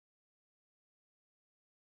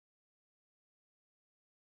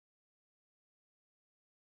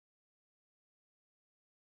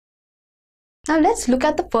Now let's look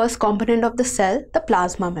at the first component of the cell, the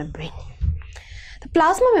plasma membrane. The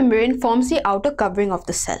plasma membrane forms the outer covering of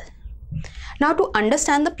the cell. Now to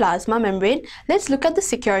understand the plasma membrane, let's look at the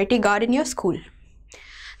security guard in your school.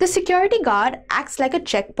 The security guard acts like a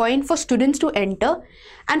checkpoint for students to enter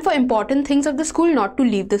and for important things of the school not to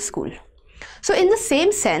leave the school. So in the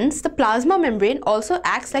same sense, the plasma membrane also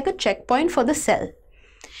acts like a checkpoint for the cell.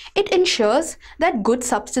 It ensures that good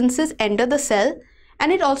substances enter the cell,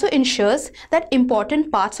 and it also ensures that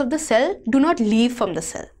important parts of the cell do not leave from the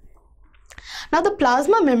cell. Now the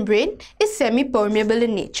plasma membrane is semi-permeable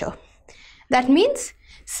in nature. That means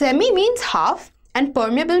semi means half and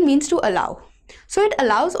permeable means to allow. So it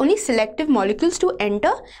allows only selective molecules to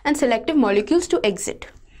enter and selective molecules to exit.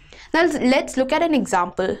 Now let's look at an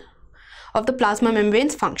example of the plasma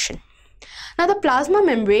membrane's function. Now the plasma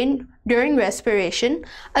membrane during respiration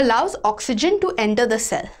allows oxygen to enter the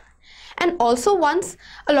cell. And also once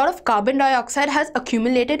a lot of carbon dioxide has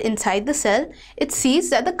accumulated inside the cell, it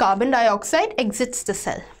sees that the carbon dioxide exits the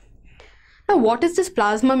cell. Now what is this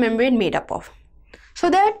plasma membrane made up of?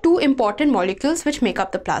 So there are two important molecules which make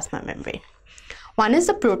up the plasma membrane. One is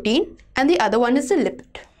the protein and the other one is the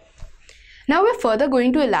lipid. Now we're further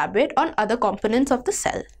going to elaborate on other components of the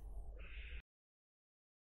cell.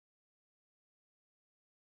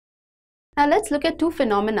 Now let's look at two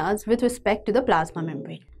phenomena with respect to the plasma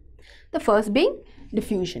membrane. The first being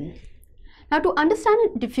diffusion. Now to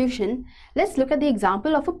understand diffusion, let's look at the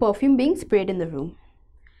example of a perfume being sprayed in the room.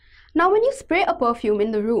 Now when you spray a perfume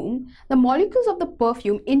in the room, the molecules of the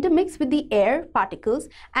perfume intermix with the air particles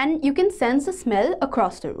and you can sense the smell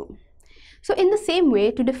across the room. So in the same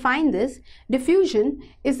way, to define this, diffusion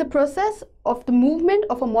is the process of the movement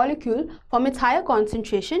of a molecule from its higher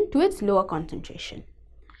concentration to its lower concentration.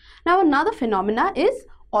 Now another phenomena is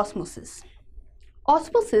osmosis.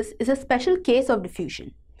 Osmosis is a special case of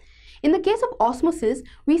diffusion. In the case of osmosis,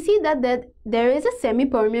 we see that there is a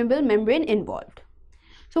semi-permeable membrane involved.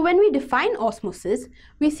 So when we define osmosis,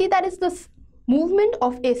 we see that it's the movement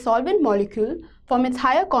of a solvent molecule from its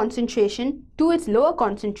higher concentration to its lower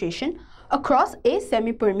concentration across a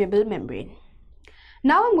semi-permeable membrane.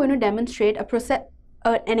 Now I'm going to demonstrate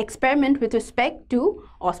an experiment with respect to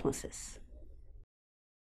osmosis.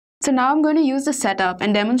 So now I'm going to use the setup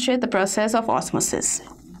and demonstrate the process of osmosis.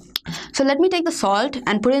 So let me take the salt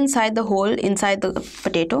and put it inside the hole inside the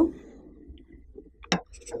potato.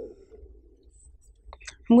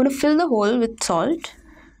 I'm going to fill the hole with salt,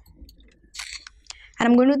 and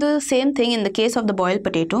I'm going to do the same thing in the case of the boiled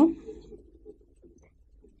potato.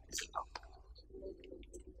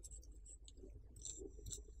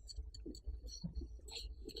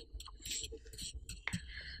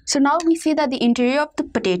 So now we see that the interior of the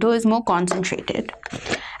potato is more concentrated.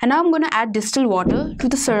 And now I'm going to add distilled water to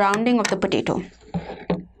the surrounding of the potato.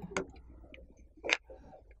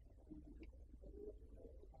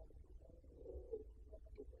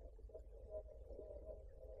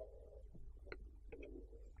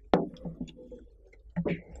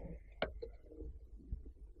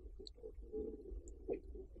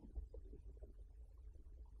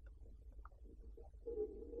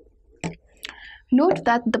 Note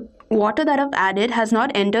that the water that I've added has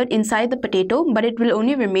not entered inside the potato, but it will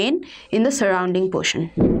only remain in the surrounding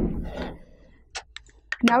portion.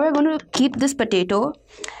 Now we're going to keep this potato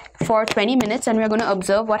for 20 minutes and we're going to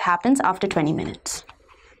observe what happens after 20 minutes.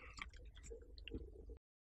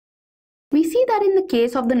 We see that in the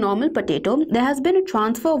case of the normal potato, there has been a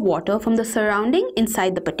transfer of water from the surrounding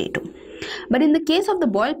inside the potato. But in the case of the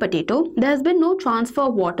boiled potato, there has been no transfer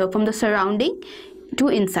of water from the surrounding to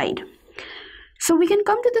inside. So we can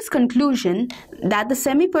come to this conclusion that the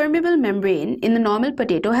semi-permeable membrane in the normal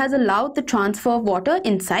potato has allowed the transfer of water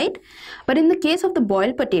inside, but in the case of the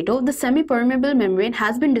boiled potato, the semi-permeable membrane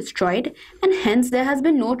has been destroyed and hence there has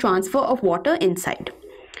been no transfer of water inside.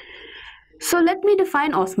 So let me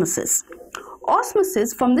define osmosis.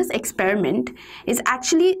 Osmosis from this experiment is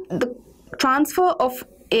actually the transfer of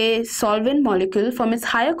a solvent molecule from its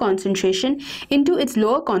higher concentration into its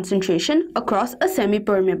lower concentration across a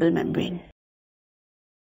semi-permeable membrane.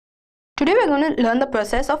 Today we're going to learn the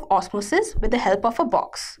process of osmosis with the help of a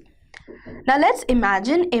box. Now let's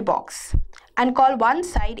imagine a box and call one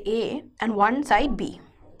side A and one side B.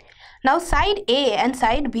 Now side A and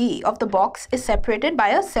side B of the box is separated by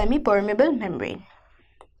a semi-permeable membrane.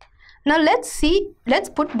 Now let's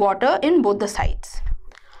put water in both the sides.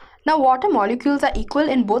 Now water molecules are equal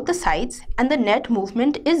in both the sides and the net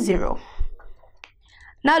movement is 0.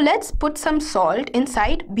 Now let's put some salt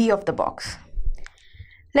inside B of the box.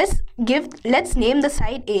 Let's name the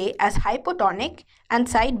side A as hypotonic and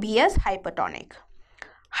side B as hypertonic.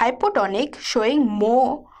 Hypotonic showing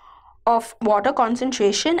more of water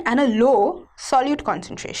concentration and a low solute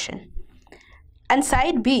concentration. And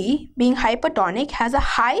side B, being hypertonic, has a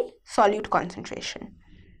high solute concentration.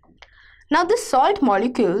 Now these salt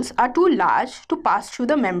molecules are too large to pass through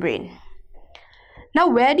the membrane. Now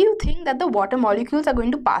where do you think that the water molecules are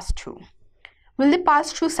going to pass through? Will they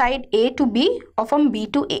pass through side A to B or from B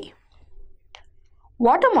to A?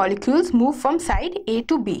 Water molecules move from side A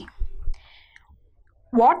to B.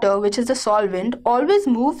 Water, which is the solvent, always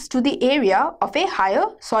moves to the area of a higher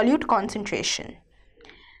solute concentration.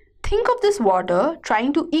 Think of this water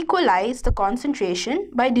trying to equalize the concentration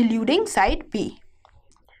by diluting side B.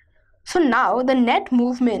 So now the net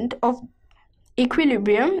movement of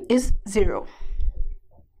equilibrium is 0.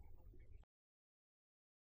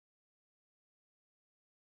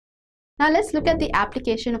 Now let's look at the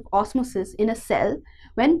application of osmosis in a cell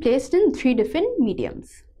when placed in 3 different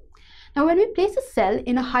mediums. Now when we place a cell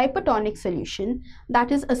in a hypertonic solution,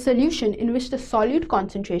 that is a solution in which the solute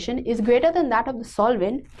concentration is greater than that of the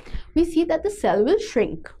solvent, we see that the cell will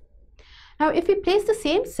shrink. Now if we place the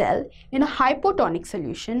same cell in a hypotonic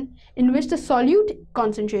solution in which the solute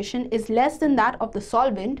concentration is less than that of the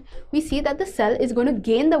solvent, we see that the cell is going to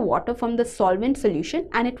gain the water from the solvent solution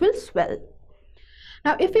and it will swell.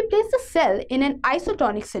 Now if we place the cell in an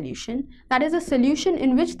isotonic solution, that is a solution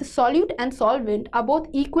in which the solute and solvent are both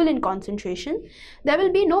equal in concentration, there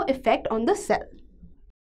will be no effect on the cell.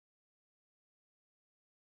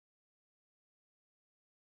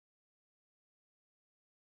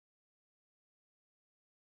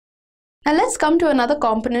 Now let's come to another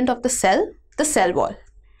component of the cell wall.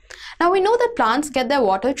 Now we know that plants get their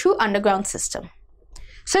water through underground system.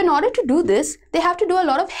 So in order to do this, they have to do a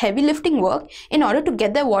lot of heavy lifting work in order to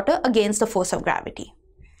get their water against the force of gravity.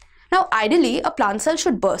 Now ideally, a plant cell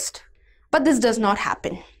should burst, but this does not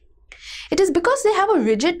happen. It is because they have a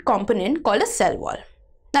rigid component called a cell wall.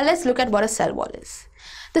 Now let's look at what a cell wall is.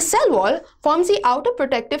 The cell wall forms the outer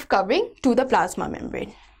protective covering to the plasma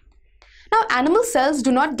membrane. Now animal cells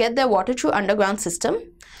do not get their water through underground system,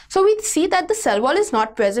 so we see that the cell wall is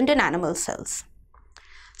not present in animal cells.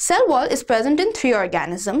 Cell wall is present in 3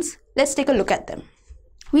 organisms. Let's take a look at them.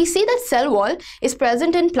 We see that cell wall is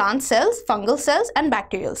present in plant cells, fungal cells and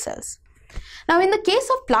bacterial cells. Now in the case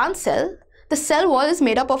of plant cell, the cell wall is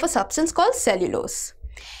made up of a substance called cellulose.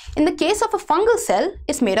 In the case of a fungal cell,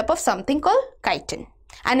 it's made up of something called chitin.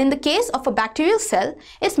 And in the case of a bacterial cell,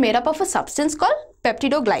 it's made up of a substance called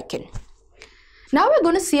peptidoglycan. Now we're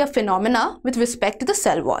going to see a phenomena with respect to the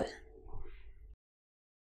cell wall.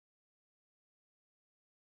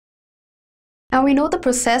 Now we know the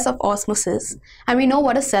process of osmosis and we know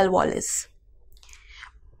what a cell wall is.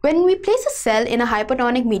 When we place a cell in a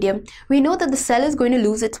hypertonic medium, we know that the cell is going to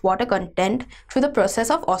lose its water content through the process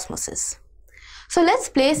of osmosis. So let's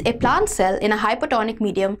place a plant cell in a hypertonic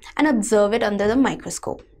medium and observe it under the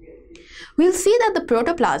microscope. We'll see that the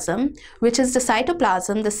protoplasm, which is the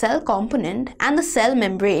cytoplasm, the cell component, and the cell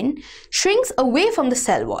membrane, shrinks away from the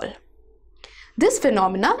cell wall. This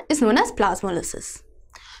phenomena is known as plasmolysis.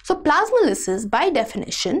 So plasmolysis, by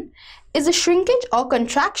definition, is a shrinkage or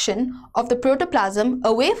contraction of the protoplasm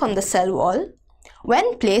away from the cell wall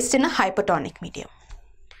when placed in a hypertonic medium.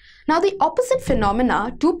 Now the opposite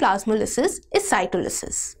phenomena to plasmolysis is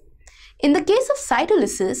cytolysis. In the case of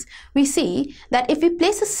cytolysis, we see that if we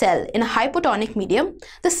place a cell in a hypotonic medium,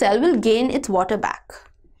 the cell will gain its water back.